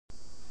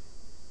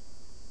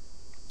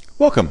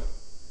Welcome.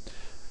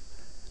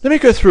 Let me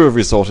go through a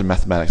result in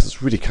mathematics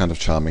that's really kind of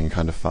charming and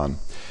kind of fun.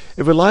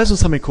 It relies on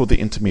something called the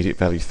intermediate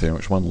value theorem,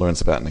 which one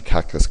learns about in a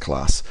calculus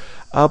class.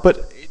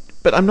 But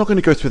I'm not going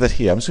to go through that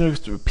here. I'm just going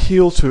to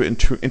appeal to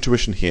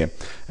intuition here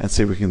and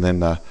see if we can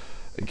then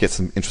get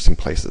some interesting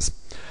places.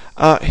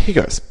 Here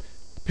goes.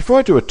 Before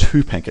I do a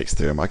 2 pancakes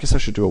theorem, I guess I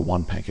should do a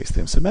 1 pancakes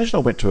theorem. So imagine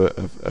I went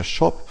to a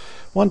shop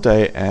one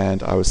day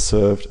and I was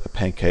served a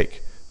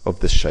pancake of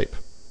this shape.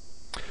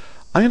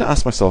 I'm going to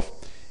ask myself,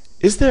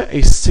 is there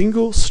a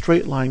single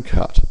straight line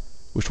cut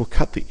which will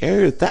cut the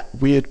area of that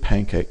weird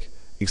pancake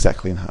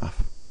exactly in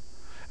half?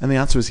 And the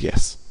answer is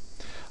yes.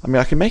 I mean,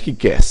 I can make a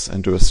guess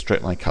and do a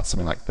straight line cut,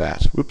 something like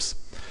that. Whoops.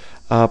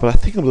 But I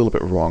think I'm a little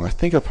bit wrong. I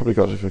think I've probably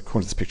got,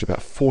 according to this picture,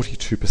 about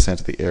 42%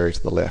 of the area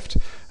to the left,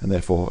 and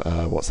therefore,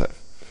 what's that?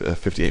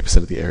 58%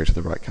 of the area to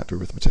the right. Can't do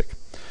arithmetic.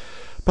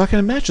 But I can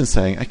imagine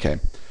saying,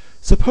 okay,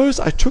 suppose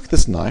I took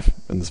this knife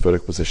in this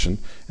vertical position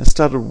and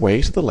started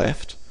way to the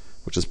left,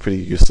 which is pretty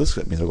useless.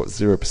 That means I've got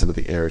 0% of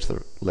the area to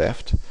the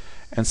left,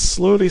 and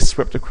slowly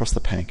swept across the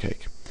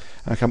pancake.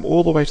 And I come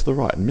all the way to the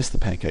right and miss the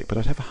pancake, but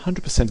I'd have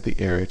 100% of the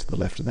area to the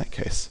left in that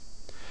case.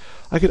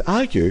 I could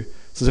argue,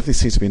 since everything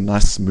seems to be a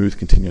nice, smooth,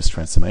 continuous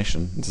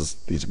transformation, this is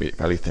the intermediate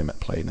value theorem at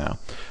play now,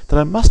 that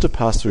I must have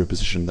passed through a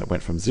position that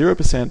went from 0%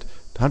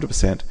 to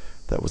 100%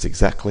 that was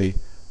exactly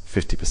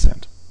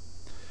 50%.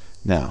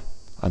 Now,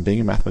 I'm being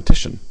a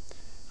mathematician.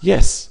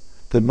 Yes,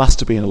 there must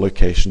have been a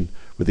location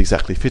with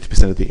exactly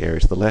 50% of the area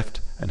to the left,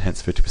 and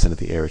hence 50% of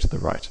the area to the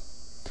right.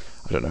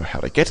 I don't know how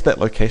to get to that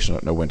location, I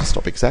don't know when to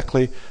stop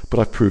exactly, but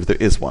I've proved there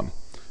is one.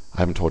 I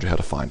haven't told you how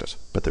to find it,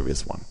 but there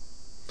is one.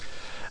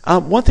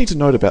 One thing to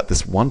note about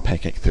this 1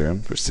 pancake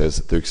theorem, which says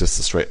that there exists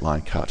a straight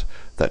line cut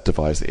that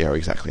divides the area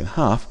exactly in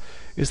half,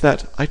 is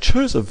that I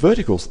chose a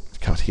vertical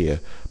cut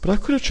here, but I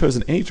could have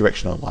chosen any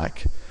direction I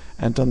like,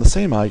 and done the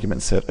same argument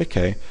and said,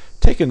 okay,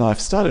 take a knife,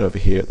 start it over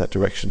here at that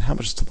direction, how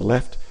much is to the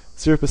left?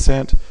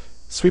 0%,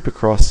 sweep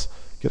across,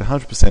 get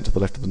 100% to the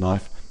left of the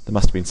knife. There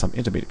must have been some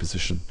intermediate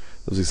position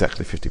that was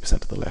exactly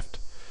 50% to the left.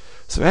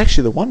 So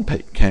actually the 1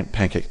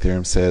 pancake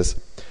theorem says,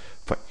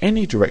 for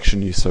any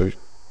direction you so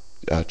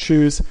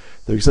choose,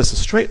 there exists a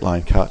straight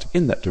line cut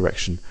in that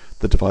direction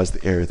that divides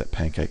the area of that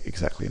pancake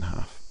exactly in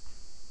half.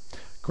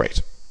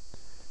 Great.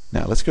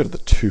 Now let's go to the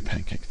 2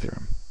 pancake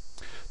theorem.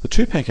 The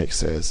 2 pancake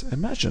says,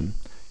 imagine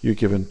you're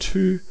given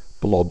 2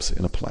 blobs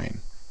in a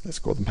plane. Let's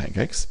call them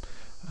pancakes.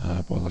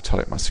 While I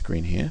tidy up my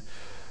screen here.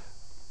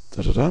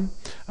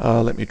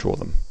 Let me draw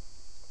them.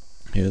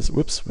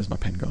 Whoops, where's my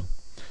pen gone?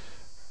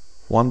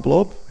 1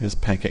 blob, here's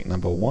pancake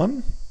number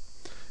 1,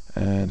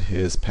 and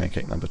here's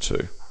pancake number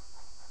 2.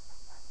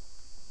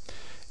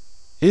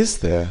 Is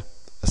there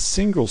a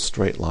single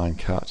straight line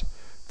cut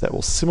that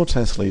will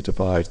simultaneously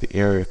divide the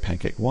area of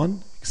pancake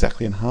 1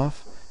 exactly in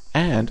half,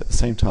 and at the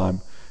same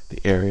time the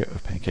area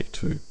of pancake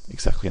 2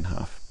 exactly in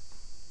half?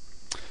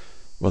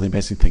 Well, the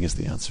amazing thing is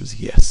the answer is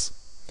yes.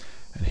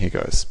 And here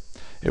goes.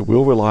 It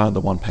will rely on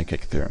the 1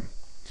 pancake theorem.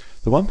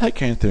 The 1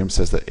 pancake theorem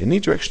says that any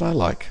direction I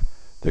like,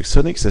 there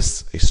certainly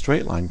exists a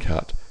straight line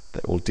cut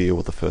that will deal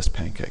with the first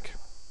pancake.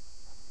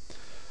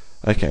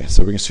 Okay,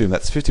 so we can assume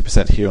that's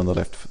 50% here on the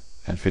left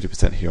and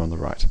 50% here on the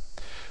right.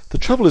 The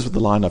trouble is with the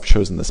line I've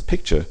chosen in this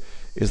picture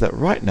is that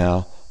right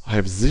now I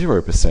have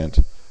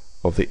 0%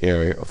 of the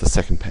area of the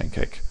second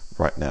pancake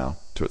right now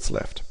to its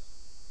left.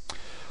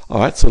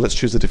 Alright, so let's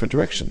choose a different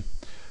direction.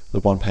 The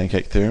 1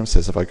 pancake theorem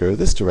says if I go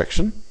this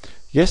direction,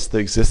 yes,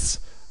 there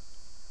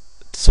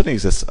certainly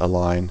exists a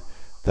line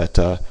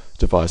that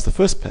divides the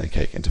first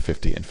pancake into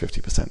 50 and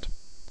 50%.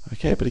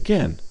 Okay, but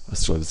again, I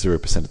still have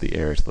 0% of the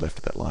area to the left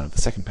of that line of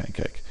the second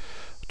pancake.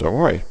 Don't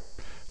worry.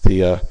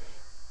 The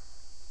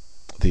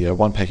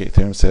 1 pancake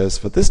theorem says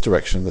for this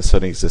direction there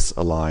certainly exists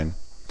a line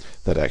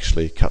that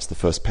actually cuts the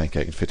first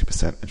pancake in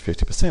 50% and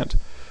 50%.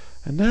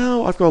 And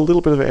now I've got a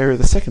little bit of area of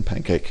the second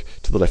pancake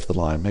to the left of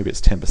the line. Maybe it's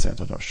 10%,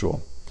 I'm not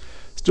sure.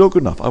 Still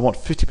good enough. I want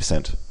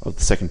 50% of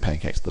the second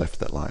pancake to the left of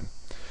that line.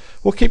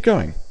 We'll keep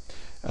going.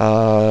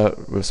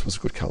 This was a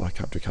good colour. I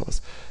can't do colours.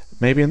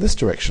 Maybe in this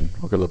direction.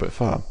 I'll go a little bit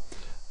far.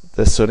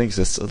 There certainly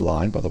exists a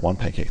line by the 1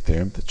 pancake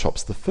theorem that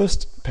chops the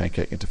first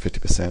pancake into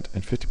 50%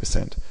 and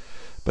 50%.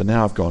 But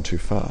now I've gone too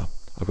far.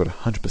 I've got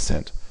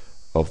 100%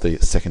 of the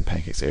second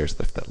pancake's area to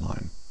the left of that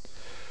line.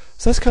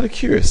 So that's kind of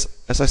curious.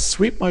 As I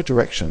sweep my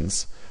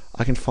directions,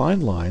 I can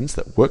find lines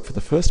that work for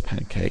the first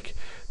pancake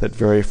that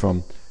vary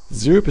from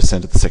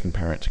 0% of the second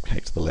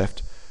pancake to the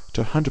left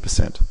to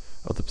 100%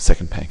 of the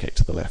second pancake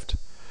to the left.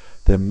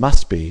 There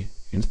must be,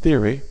 in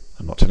theory,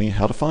 I'm not telling you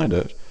how to find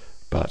it,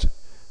 but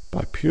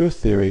by pure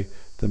theory,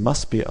 there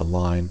must be a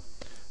line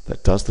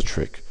that does the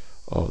trick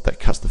that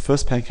cuts the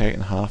first pancake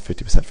in half,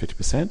 50%,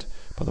 50%,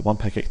 by the 1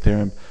 pancake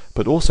theorem,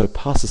 but also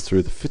passes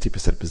through the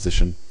 50%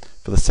 position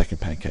for the second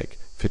pancake,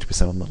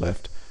 50% on the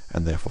left,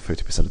 and therefore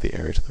 50% of the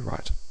area to the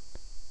right.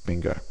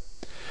 Bingo.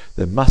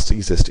 There must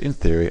exist, in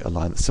theory, a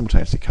line that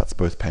simultaneously cuts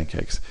both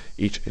pancakes,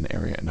 each in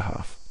area and a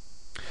half.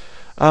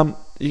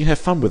 You can have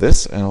fun with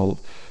this, and I'll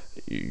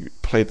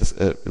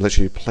let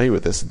you play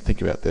with this and think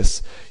about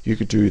this. You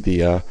could do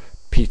the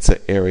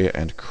pizza area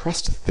and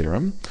crust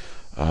theorem.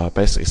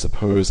 Basically,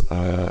 suppose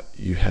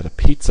you had a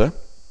pizza.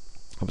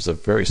 It was a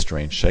very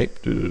strange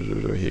shape.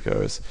 Here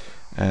goes.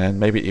 And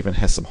maybe it even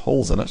has some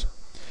holes in it.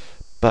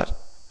 But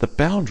the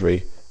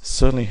boundary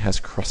certainly has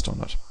crust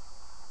on it.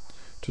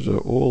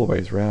 All the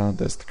way around,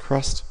 there's the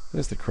crust,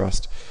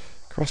 crust,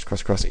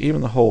 crust, crust.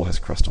 Even the hole has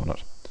crust on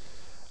it.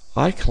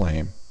 I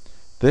claim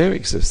there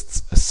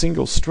exists a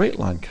single straight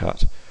line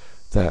cut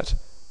that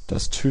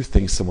does two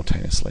things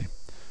simultaneously.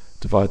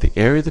 Divide the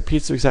area of the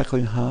pizza exactly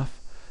in half,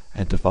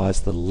 and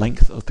divides the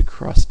length of the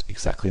crust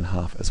exactly in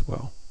half as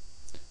well.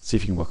 See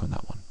if you can work on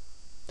that one.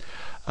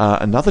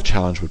 Another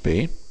challenge would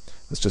be,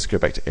 let's just go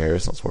back to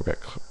areas, let's worry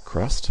about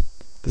crust.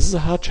 This is a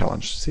hard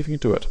challenge. See if you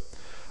can do it.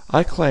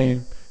 I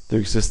claim there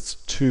exists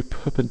two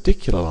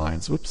perpendicular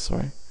lines, with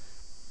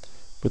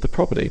the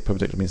property,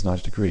 perpendicular means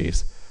 90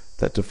 degrees,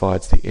 that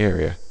divides the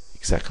area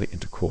exactly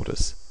into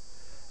quarters.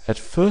 At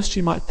first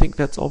you might think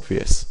that's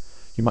obvious.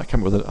 You might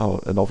come up with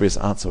an obvious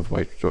answer of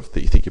way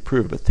that you think you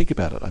prove it, but think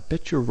about it. I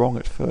bet you're wrong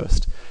at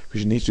first,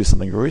 because you need to do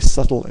something very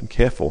subtle and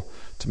careful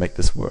to make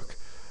this work.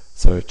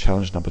 So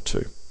challenge number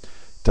 2.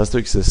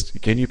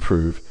 Can you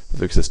prove that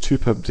there exist two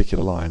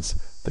perpendicular lines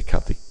that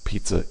cut the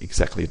pizza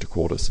exactly into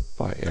quarters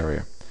by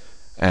area?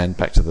 And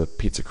back to the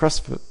pizza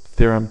crust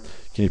theorem,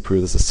 can you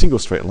prove there's a single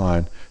straight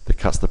line that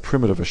cuts the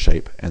perimeter of a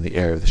shape and the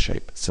area of the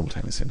shape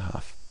simultaneously in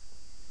half?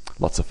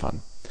 Lots of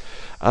fun.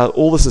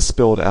 All this is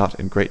spelled out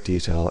in great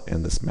detail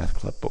in this Math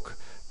Club book,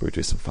 where we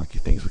do some funky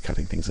things with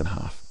cutting things in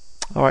half.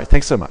 All right,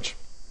 thanks so much.